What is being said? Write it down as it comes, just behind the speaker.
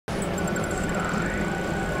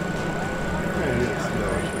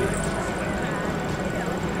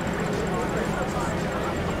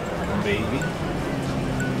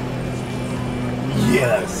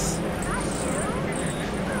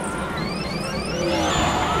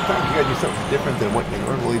sometimes you gotta do something different than what you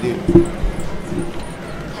normally do.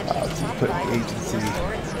 So you put agency.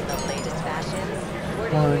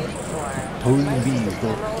 One podium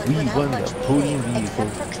vehicle. We won the podium vehicle.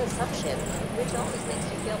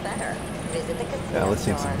 Now let's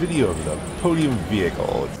take some video of the podium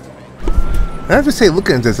vehicle. I have to say,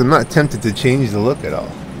 looking at this, I'm not tempted to change the look at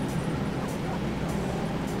all.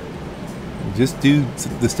 Just do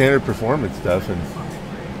the standard performance stuff and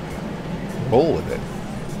roll with it.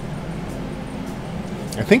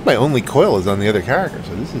 I think my only coil is on the other character,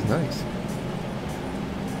 so this is nice.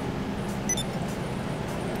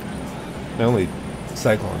 My only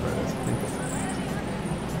Cyclone, that is.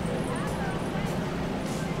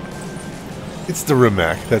 It's the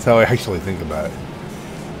Rimac. That's how I actually think about it.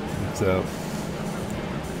 So,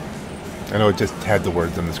 I know it just had the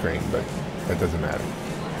words on the screen, but that doesn't matter.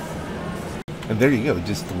 And there you go,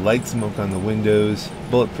 just light smoke on the windows,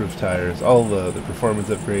 bulletproof tires, all the performance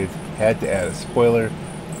upgrades. Had to add a spoiler,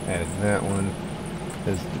 added that one.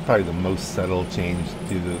 That's probably the most subtle change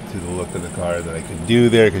to the look of the car that I could do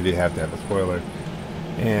there, because you have to have a spoiler.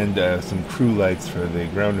 And some crew lights for the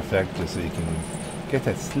ground effect, just so you can get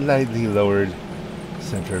that slightly lowered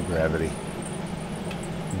center of gravity.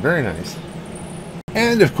 Very nice.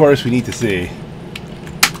 And of course we need to see,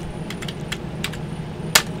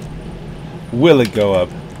 will it go up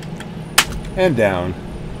and down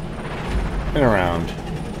and around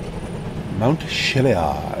Mount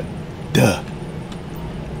Chiliad? Duh.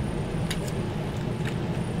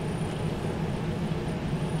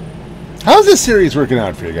 How's this series working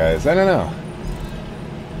out for you guys? I don't know.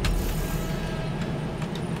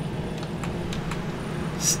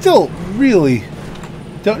 Still really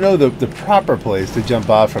don't know the proper place to jump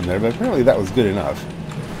off from there, but apparently that was good enough.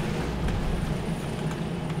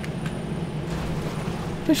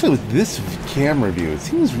 Especially with this camera view, it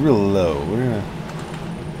seems real low. We're gonna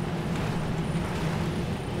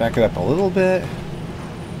back it up a little bit.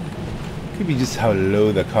 Could be just how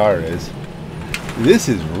low the car is. This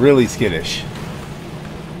is really skittish.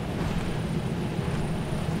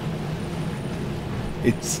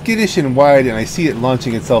 It's skittish and wide, and I see it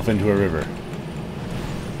launching itself into a river.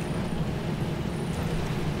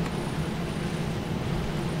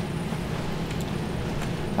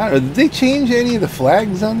 I don't know, did they change any of the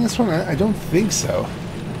flags on this one? I don't think so.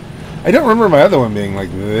 I don't remember my other one being like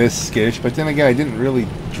this skittish, but then again, I didn't really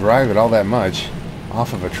drive it all that much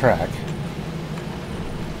off of a track.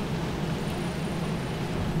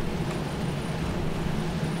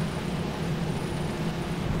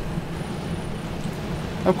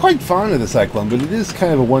 I'm quite fond of the Cyclone, but it is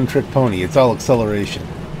kind of a one-trick pony. It's all acceleration.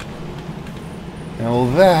 Now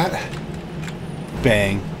that...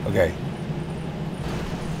 Bang. Okay.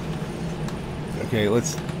 Okay,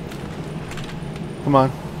 let's... Come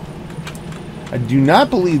on. I do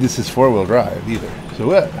not believe this is four-wheel drive, either. So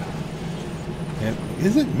what?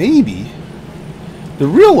 Is it? Maybe. The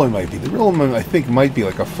real one might be. The real one, I think, might be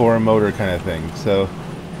like a four-motor kind of thing. So...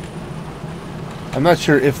 I'm not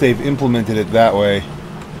sure if they've implemented it that way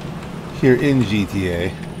here in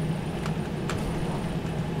GTA.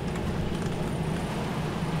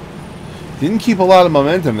 Didn't keep a lot of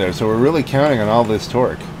momentum there, so we're really counting on all this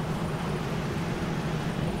torque.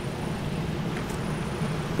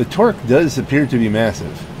 The torque does appear to be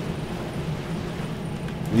massive.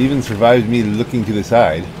 It even survived me looking to the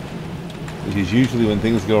side, which is usually when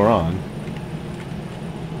things go wrong.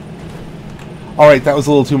 Alright, that was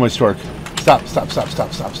a little too much torque. Stop, stop, stop,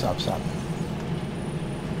 stop, stop, stop, stop.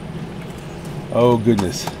 Oh,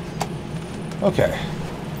 goodness. Okay.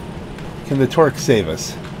 Can the torque save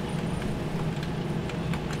us?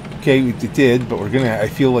 Okay, it did, but we're gonna... I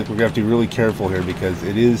feel like we're gonna have to be really careful here, because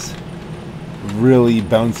it is really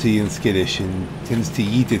bouncy and skittish and tends to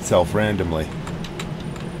yeet itself randomly.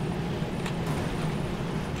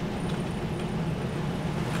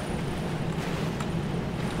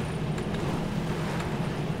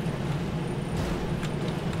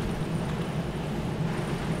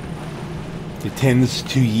 It tends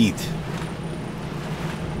to yeet.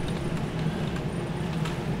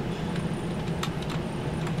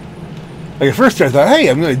 Like at first I thought, hey,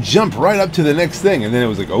 I'm going to jump right up to the next thing. And then it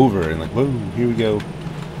was like over and like, whoa, here we go.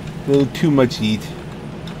 A little too much yeet.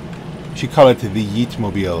 We should call it the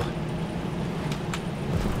Yeet-mobile.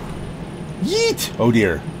 Yeet! Oh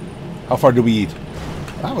dear. How far did we yeet?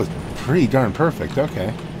 That was pretty darn perfect.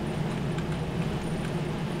 Okay.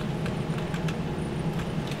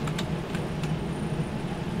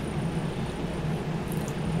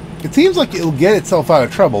 It seems like it'll get itself out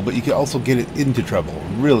of trouble, but you can also get it into trouble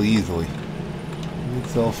really easily.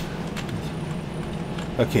 Itself.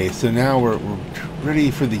 Okay, so now we're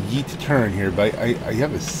ready for the yeet turn here, but I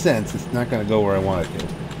have a sense it's not going to go where I want it to.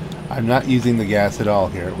 I'm not using the gas at all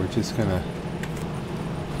here. We're just going to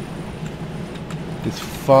just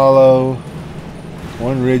follow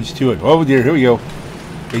one ridge to it. Oh dear, here we go.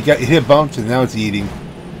 It hit bumps and now it's yeeting.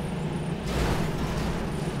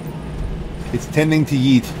 It's tending to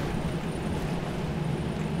yeet.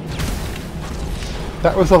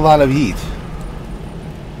 That was a lot of yeet.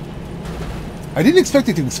 I didn't expect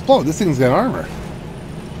it to explode. This thing's got armor.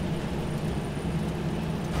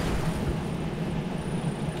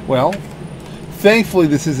 Well, thankfully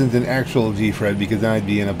this isn't an actual G-Fred, because then I'd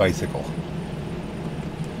be in a bicycle.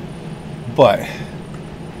 But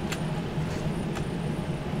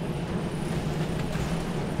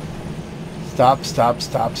stop, stop,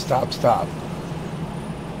 stop, stop, stop.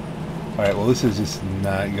 Alright, well this is just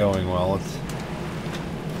not going well. Let's...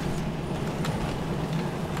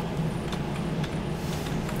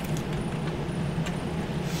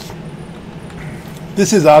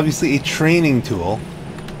 This is obviously a training tool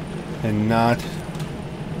and not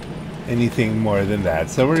anything more than that.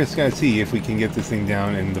 So we're just going to see if we can get this thing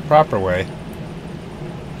down in the proper way.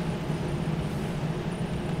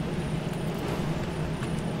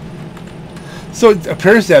 So it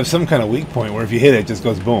appears to have some kind of weak point where if you hit it, it just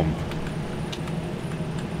goes boom.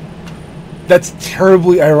 That's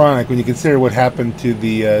terribly ironic when you consider what happened to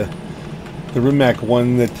the Rimac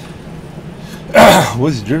 1 that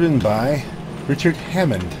was driven by Richard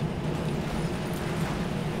Hammond.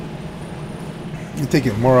 You take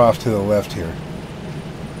it more off to the left here.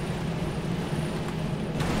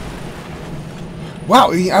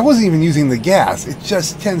 Wow, I wasn't even using the gas. It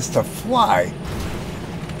just tends to fly.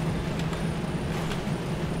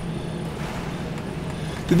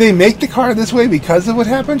 Did they make the car this way because of what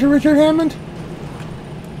happened to Richard Hammond?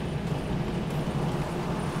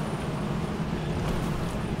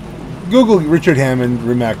 Google Richard Hammond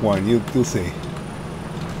Rimac 1. You'll see.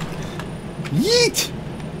 Yeet!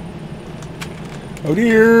 Oh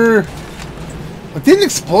dear! It didn't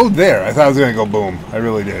explode there. I thought it was going to go boom. I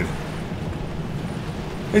really did.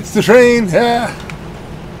 It's the train! Yeah!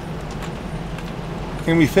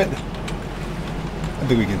 Can we fit? I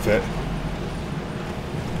think we can fit.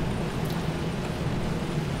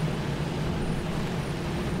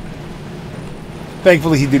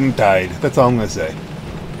 Thankfully he didn't die. That's all I'm going to say.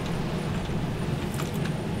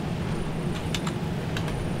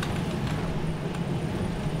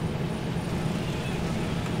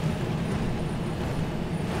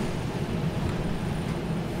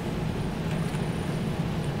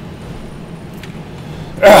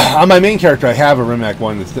 On my main character, I have a Rimac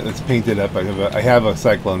 1 that's painted up. I have a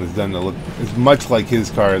Cyclone that's done to look as much like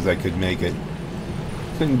his car as I could make it.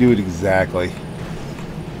 Couldn't do it exactly.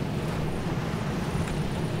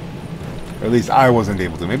 Or at least I wasn't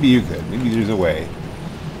able to. Maybe you could. Maybe there's a way.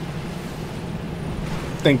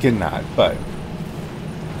 Thinking not, but...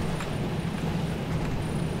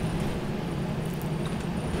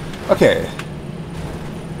 Okay.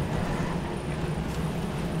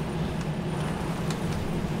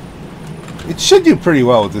 It should do pretty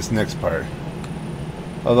well with this next part.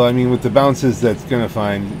 Although, I mean, with the bounces that's going to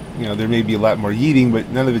find, you know, there may be a lot more yeeting, but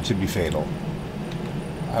none of it should be fatal.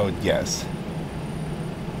 I would guess.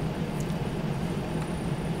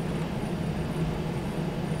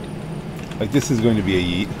 Like, this is going to be a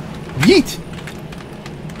yeet. Yeet!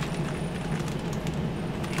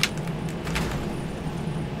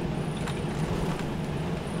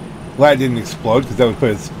 Glad it didn't explode, because that would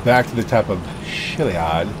put us back to the top of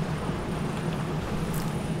Chiliad.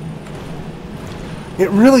 It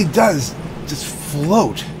really does just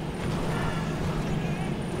float.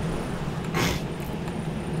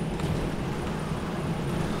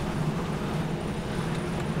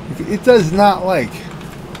 It does not like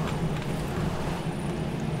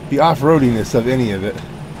the off-roadiness of any of it.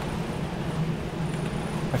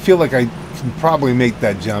 I feel like I can probably make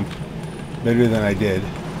that jump better than I did.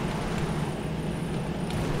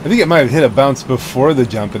 I think it might have hit a bounce before the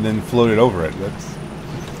jump and then floated over it. That's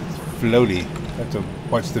floaty. I have to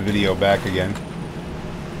watch the video back again.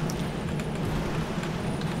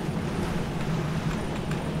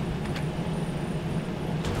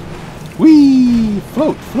 Whee!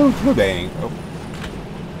 Float, float, float, bang. Oh.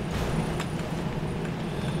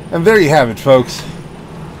 And there you have it, folks.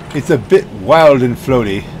 It's a bit wild and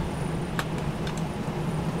floaty.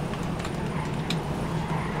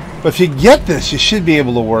 But if you get this, you should be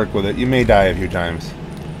able to work with it. You may die a few times.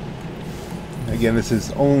 Again, this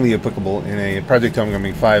is only applicable in a Project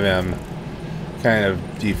Homecoming 5M kind of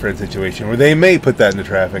G-Fred situation, where they may put that in the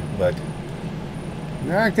traffic, but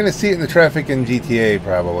not going to see it in the traffic in GTA,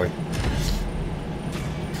 probably.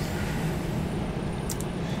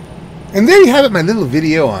 And there you have it, my little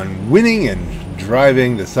video on winning and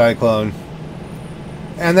driving the Cyclone.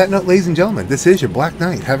 And that note, ladies and gentlemen, this is your Black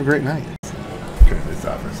Knight. Have a great night.